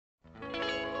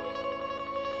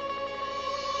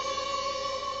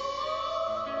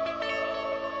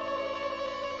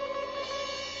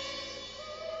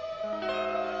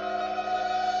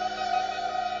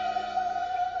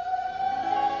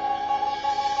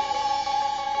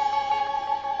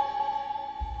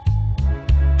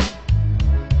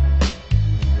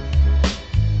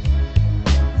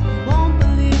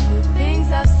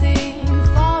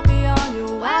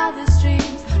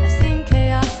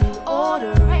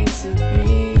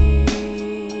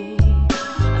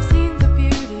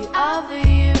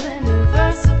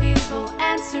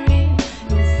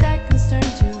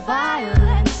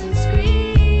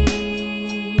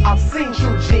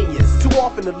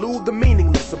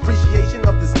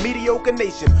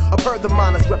nation. I've heard the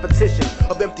mindless repetition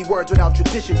of empty words without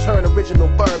tradition turn original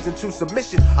verbs into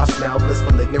submission. I smell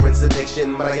blissful ignorance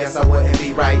addiction, but I guess I wouldn't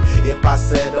be right if I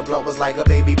said the blunt was like a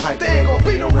baby pipe. There ain't gonna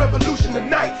be no revolution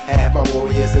tonight. Half my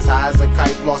warriors as high as a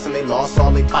kite, lost and they lost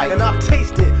all they fight. And I've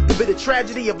tasted the bitter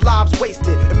tragedy of lives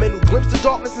wasted, and men who glimpsed the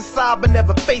darkness inside but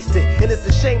never faced it. And it's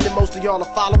a shame that most of y'all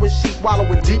are following sheep,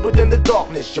 wallowing deeper than the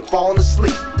darkness. You're falling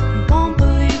asleep. You won't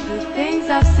believe the things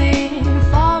I've seen,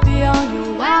 far beyond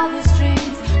your wildest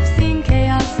dreams. I've seen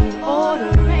chaos and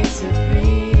order reign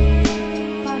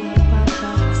supreme.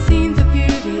 I've seen the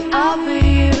beauty of a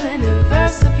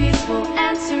universe so peaceful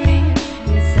and serene.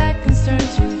 In seconds turn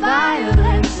to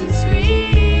violence and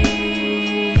screams.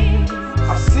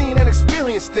 I've seen and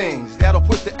experienced things that'll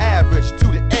push the average to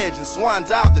the edge and swan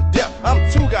dive to death.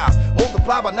 I'm 2 guys,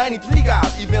 multiplied by 93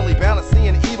 guys, evenly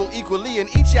balancing evil equally in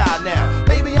each eye now.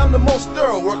 Maybe I'm the most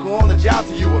thorough worker on the job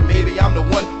to you, or maybe I'm the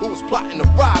one who was plotting to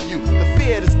rob you. The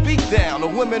fear, this beat down, the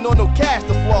women on no cash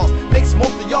to floss, makes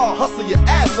most of y'all hustle your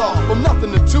ass off. From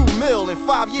nothing to 2 mil in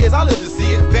 5 years, I live to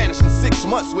see it vanish in 6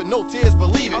 months with no tears,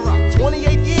 believe it.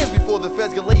 28 years before the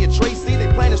feds can lay a trace, see, they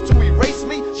plan is to erase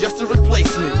me just to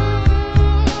replace me.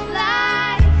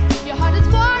 Your heart is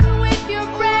born with your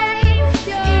brain,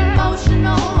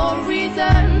 emotional or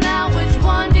reason. Now which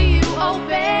one do you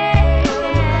obey?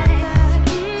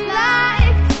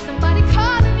 Like somebody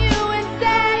calling you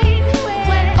insane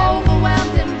when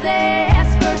overwhelmed and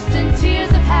blessed, burst in tears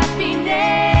of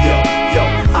happiness.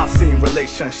 Yo, I've seen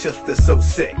relationships that's so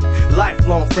sick,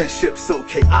 lifelong friendships so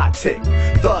chaotic.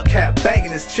 Thug cat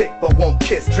banging his chick but won't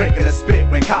kiss, drinking a spit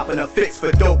when copping a fix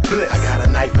for dope bliss. I got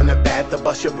a knife in the back to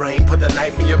bust your brain, put the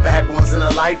knife in your back. Once in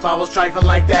a life I was trifling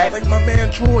like that, like my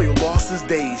man Troy who lost his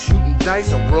days shooting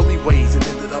dice in worldly ways and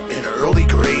ended up in an early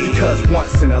grave. Because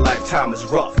once in a lifetime is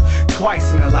rough,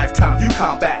 twice in a lifetime you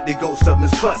combat the ghost of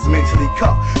mistrust. Mentally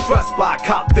cuffed, thrust by a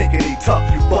cop thinking he tough,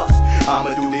 you bust.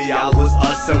 I'ma do the hours,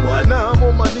 us and what? Now I'm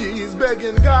on my knees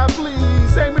begging God,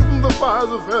 please save me from the fires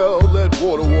of hell. Let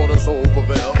water soul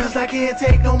prevail. Cause I can't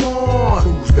take no more.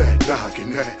 Who's that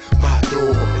knocking at my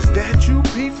door? Is that you,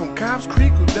 Pete, from Cobb's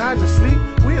Creek, who died in sleep?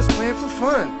 We was playing for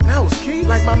fun. That was Keith.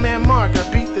 Like my man Mark,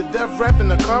 I beat the death rap in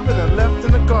the carpet and left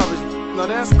in the garbage. Now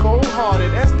that's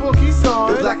cold-hearted. That's Bookie saw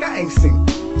it. It's like I ain't seen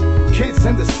kids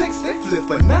in the 6, they flip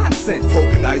for nonsense.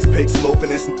 Broken ice pick, smoking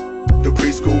this. The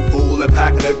preschool fool and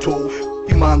packing a tool.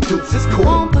 Your mom dupes, it's cool.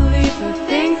 Won't believe the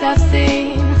things I've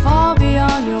seen, far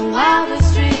beyond your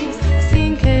wildest dreams. I've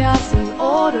seen chaos and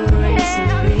order reign